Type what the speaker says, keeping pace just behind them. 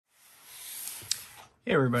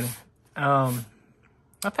Hey everybody. I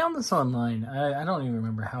found this online. I don't even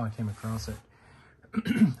remember how I came across it.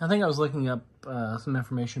 I think I was looking up some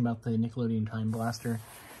information about the Nickelodeon Time Blaster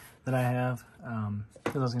that I have.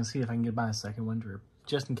 Because I was going to see if I can get by a second one,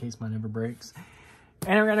 just in case mine ever breaks.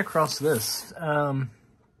 And I ran across this.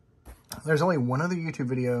 There's only one other YouTube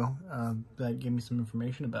video that gave me some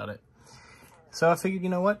information about it. So I figured, you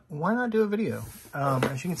know what? Why not do a video?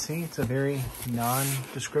 As you can see, it's a very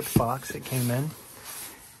nondescript box it came in.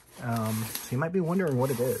 So you might be wondering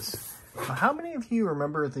what it is. How many of you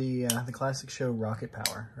remember the classic show Rocket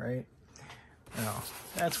Power, right? Well,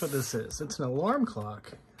 that's what this is. It's an alarm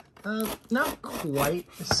clock. Not quite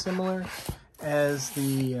as similar as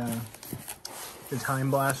the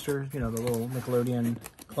Time Blaster, you know, the little Nickelodeon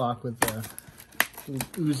clock with the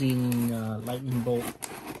oozing lightning bolt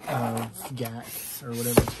gack or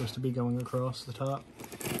whatever it's supposed to be going across the top.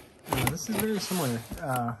 This is very similar.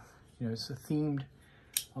 You know, it's a themed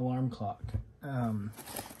alarm clock. That's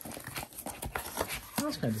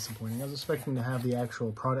kind of disappointing. I was expecting to have the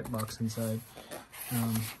actual product box inside.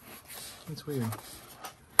 It's weird,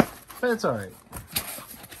 but it's all right.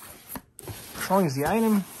 As long as the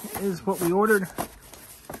item is what we ordered,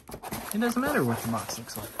 it doesn't matter what the box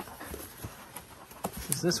looks like.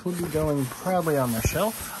 Because this would be going probably on the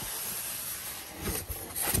shelf.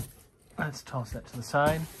 Let's toss that to the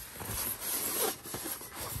side.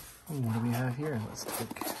 What do we have here? Let's take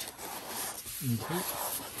any tape.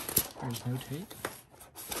 There's no tape.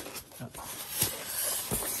 Oh.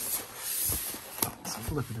 Let's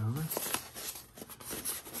flip it over.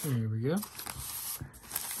 There we go.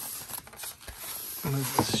 Move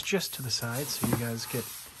this just to the side so you guys get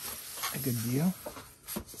a good view.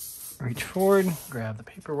 Reach forward, grab the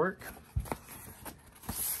paperwork.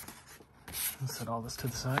 And set all this to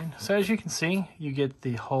the side. So as you can see, you get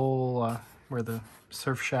the whole, where the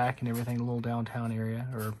surf shack and everything, a little downtown area,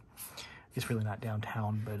 or it's really not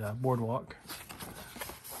downtown, but boardwalk.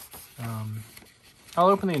 I'll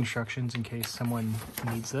open the instructions in case someone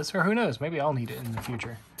needs this, or who knows, maybe I'll need it in the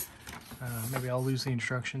future. Maybe I'll lose the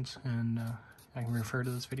instructions and I can refer to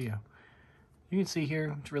this video. You can see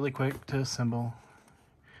here, it's really quick to assemble.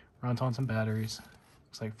 Runs on some batteries.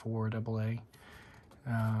 Looks like 4 AA.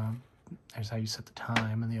 There's how you set the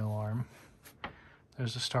time and the alarm.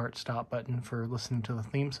 There's a start-stop button for listening to the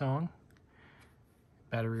theme song.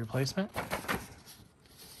 Battery replacement.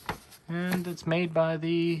 And it's made by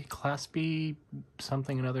the Class B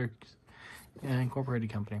something another incorporated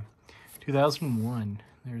company. 2001.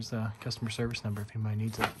 There's a customer service number if anybody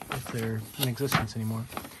needs it, if they're in existence anymore.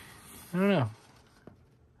 I don't know.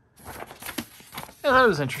 Yeah, that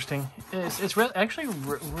was interesting. It's actually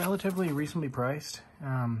relatively reasonably priced.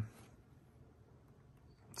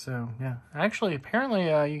 So yeah, actually, apparently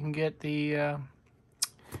you can get the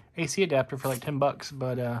AC adapter for like $10,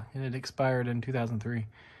 but it expired in 2003.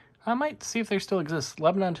 I might see if there still exists.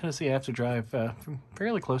 Lebanon, Tennessee. I have to drive from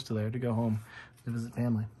fairly close to there to go home to visit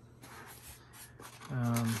family.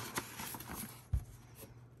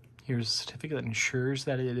 Here's a certificate that ensures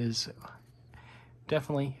that it is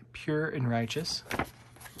definitely pure and righteous.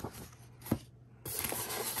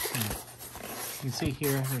 You can see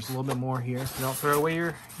here, there's a little bit more here. So don't throw away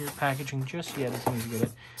your packaging just yet as soon as you get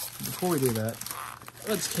it. But before we do that,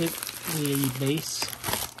 let's take the base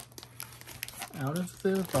out of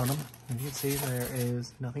the bottom. As you can see, there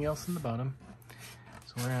is nothing else in the bottom.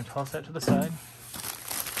 So we're going to toss that to the side.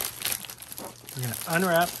 We're going to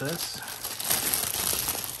unwrap this.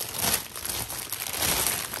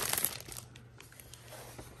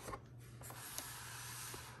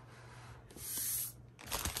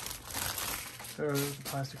 Throw the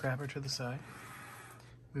plastic wrapper to the side.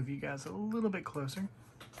 Move you guys a little bit closer.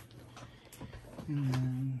 And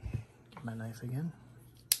then get my knife again.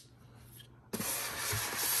 So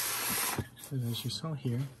as you saw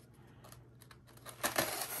here,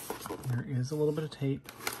 there is a little bit of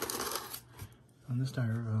tape on the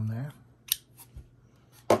styrofoam there.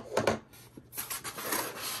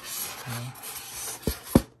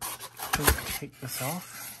 So take this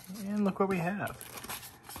off, and look what we have.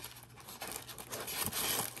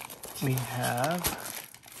 We have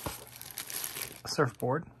a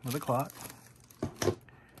surfboard with a clock.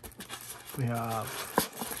 We have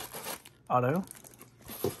auto.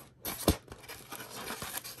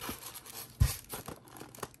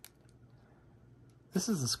 This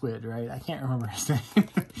is the squid, right? I can't remember his name.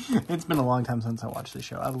 It's been a long time since I watched the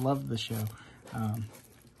show. I loved the show.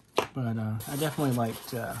 But I definitely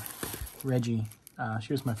liked Reggie.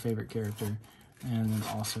 She was my favorite character. And then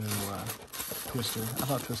also Twister. I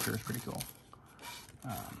thought Twister was pretty cool.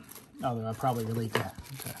 Although I probably relate to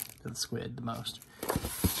the squid the most.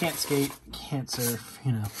 Can't skate, can't surf,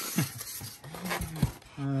 you know.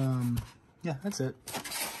 Yeah, that's it.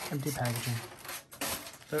 Empty packaging.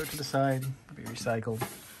 Throw it to the side, be recycled.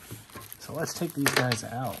 So let's take these guys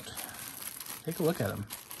out. Take a look at them.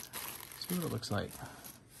 See what it looks like.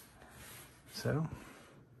 So,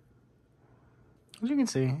 as you can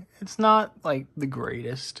see, it's not like the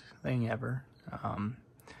greatest thing ever.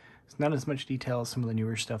 It's not as much detail as some of the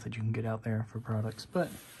newer stuff that you can get out there for products, but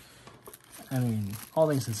I mean, all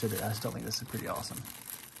things considered, I still think this is pretty awesome.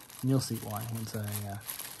 And you'll see why once I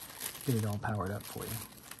get it all powered up for you.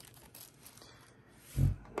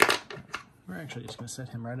 We're actually just going to set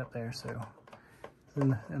him right up there so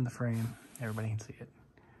in the frame, everybody can see it.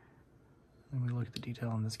 And we look at the detail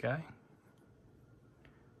on this guy.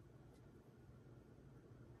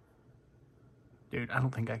 Dude, I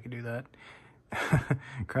don't think I could do that.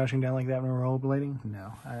 Crouching down like that when we're rollerblading?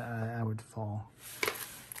 No, I would fall.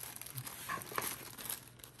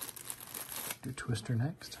 Do Twister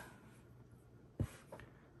next.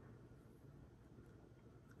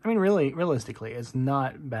 I mean, really, realistically, it's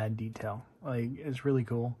not bad detail. Like, it's really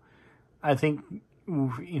cool. I think,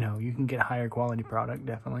 you know, you can get a higher quality product,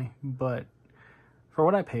 definitely. But for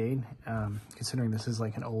what I paid, considering this is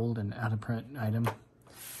like an old and out of print item,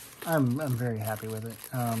 I'm very happy with it.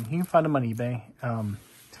 You can find them on eBay.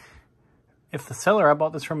 If the seller I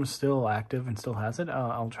bought this from is still active and still has it,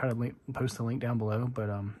 I'll try to post the link down below. But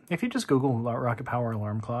if you just Google Rocket Power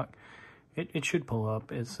alarm clock, it should pull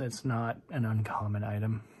up. It's not an uncommon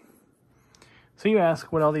item. So you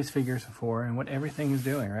ask what all these figures are for and what everything is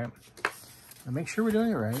doing, right? Now make sure we're doing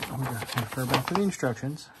it right. I'm going to refer back to the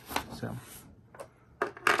instructions. So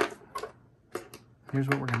here's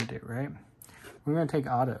what we're going to do, right? We're going to take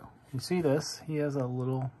Otto. You see this? He has a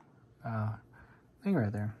little thing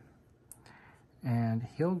right there. And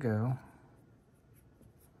he'll go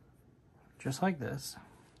just like this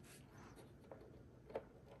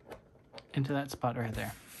into that spot right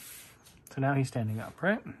there. So now he's standing up,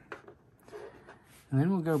 right? And then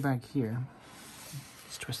we'll go back here.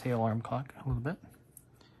 Just twist the alarm clock a little bit.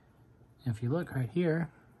 And if you look right here,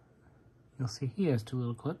 you'll see he has two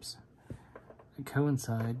little clips that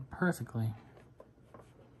coincide perfectly.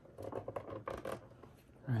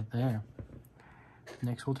 Right there.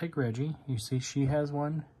 Next we'll take Reggie. You see she has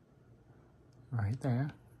one right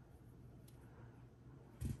there.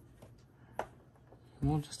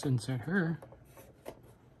 We'll just insert her.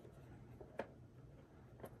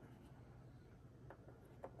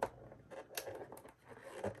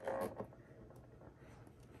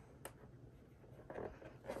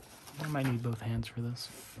 I might need both hands for this.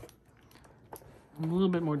 A little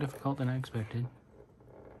bit more difficult than I expected.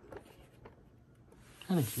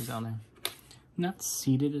 I think she's on there. Not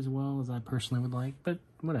seated as well as I personally would like, but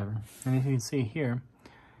whatever. And as you can see here,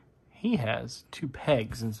 he has two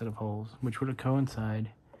pegs instead of holes, which would coincide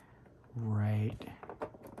right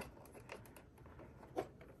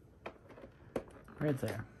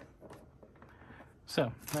there.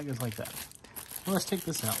 So that goes like that. Well, let's take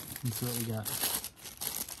this out and see what we got.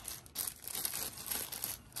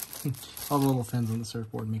 All the little fins on the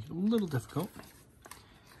surfboard make it a little difficult.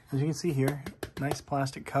 As you can see here, nice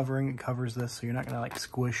plastic covering. It covers this, so you're not going to like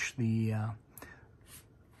squish the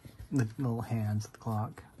little hands of the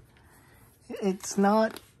clock. It's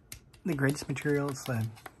not the greatest material. It's a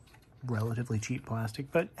relatively cheap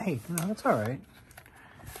plastic, but hey, you know, that's all right.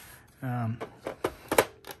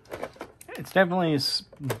 It's definitely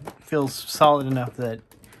feels solid enough that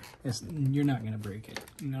you're not going to break it,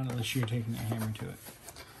 not unless you're taking a hammer to it.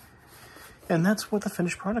 And that's what the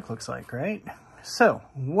finished product looks like, right? So,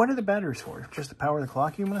 what are the batteries for? Just to power the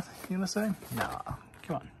clock, you wanna say? Nah,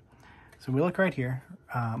 come on. So we look right here.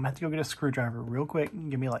 I'm gonna have to go get a screwdriver real quick.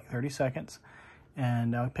 Give me like 30 seconds.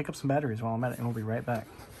 And I'll pick up some batteries while I'm at it, and we'll be right back.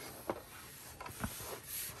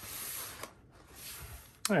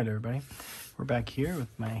 All right, everybody. We're back here with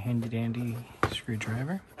my handy-dandy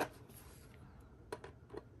screwdriver.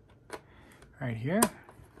 Right here.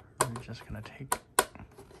 We're just gonna take...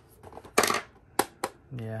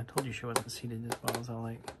 Yeah, I told you she wasn't seated as well as I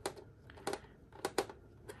like.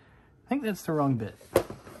 I think that's the wrong bit.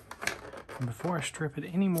 And before I strip it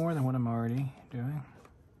any more than what I'm already doing,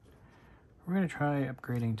 we're going to try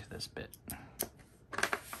upgrading to this bit.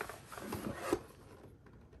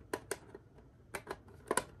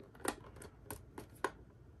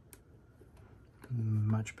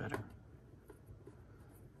 Much better.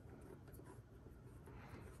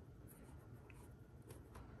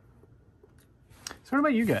 So what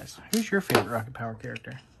about you guys? Who's your favorite Rocket Power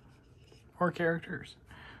character? Or characters?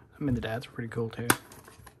 I mean, the dads were pretty cool too.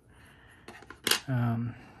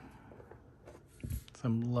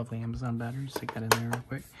 Some lovely Amazon batteries. Stick that in there real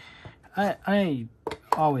quick. I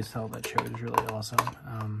always thought that show was really awesome.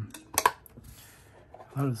 I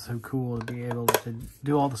thought it was so cool to be able to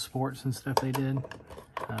do all the sports and stuff they did.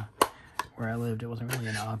 Where I lived, it wasn't really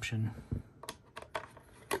an option.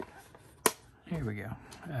 Here we go.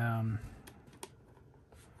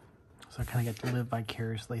 So I kind of get to live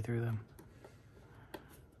vicariously through them.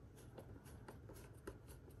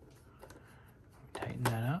 Tighten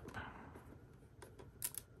that up.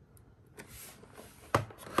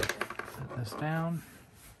 Set this down.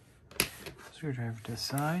 Screwdriver to the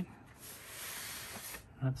side.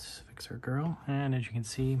 Let's fix our girl. And as you can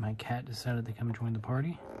see, my cat decided to come join the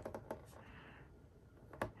party.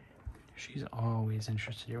 She's always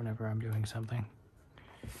interested whenever I'm doing something.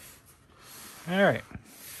 All right.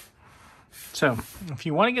 So if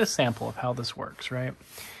you want to get a sample of how this works, right?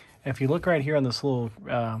 If you look right here on this little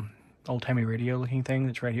old-timey radio looking thing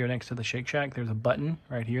that's right here next to the Shake Shack, there's a button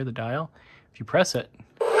right here, the dial. If you press it,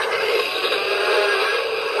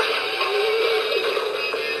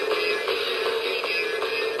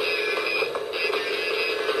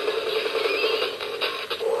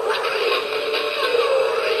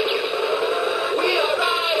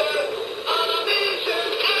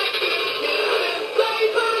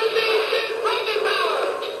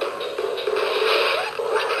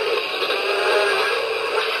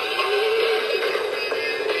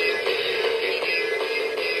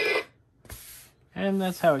 and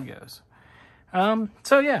that's how it goes.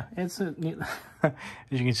 So yeah, it's a neat, as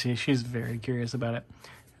you can see, she's very curious about it.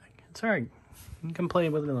 It's all right. You can play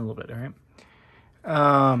with it a little bit, all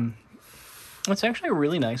right? It's actually a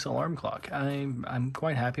really nice alarm clock. I'm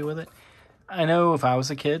quite happy with it. I know if I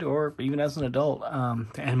was a kid, or even as an adult,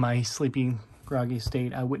 in my sleepy, groggy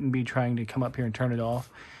state, I wouldn't be trying to come up here and turn it off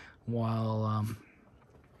while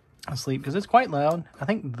asleep, because it's quite loud. I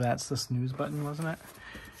think that's the snooze button, wasn't it?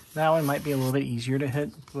 That one might be a little bit easier to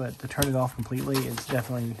hit, but to turn it off completely, it's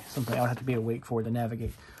definitely something I would have to be awake for to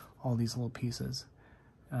navigate all these little pieces.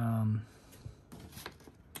 No,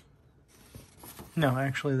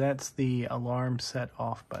 actually, that's the alarm set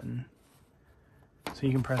off button. So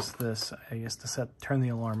you can press this, I guess, to turn the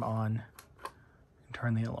alarm on and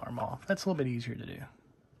turn the alarm off. That's a little bit easier to do.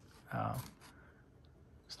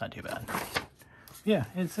 It's not too bad. Yeah,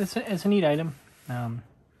 it's a neat item.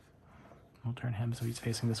 We'll turn him so he's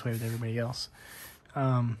facing this way with everybody else.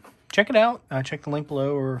 Check it out. Check the link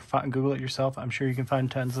below or Google it yourself. I'm sure you can find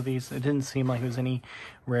tons of these. It didn't seem like it was any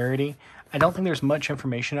rarity. I don't think there's much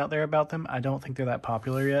information out there about them. I don't think they're that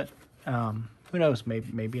popular yet. Who knows?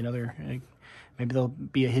 Maybe another... Maybe there'll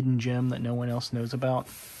be a hidden gem that no one else knows about.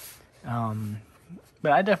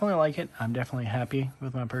 But I definitely like it. I'm definitely happy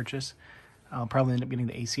with my purchase. I'll probably end up getting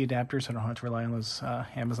the AC adapter so I don't have to rely on those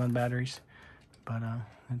Amazon batteries. But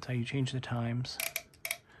that's how you change the times.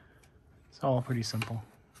 It's all pretty simple.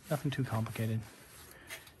 Nothing too complicated.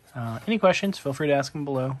 Any questions, feel free to ask them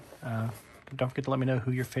below. Don't forget to let me know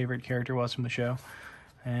who your favorite character was from the show.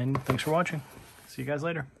 And thanks for watching. See you guys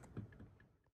later.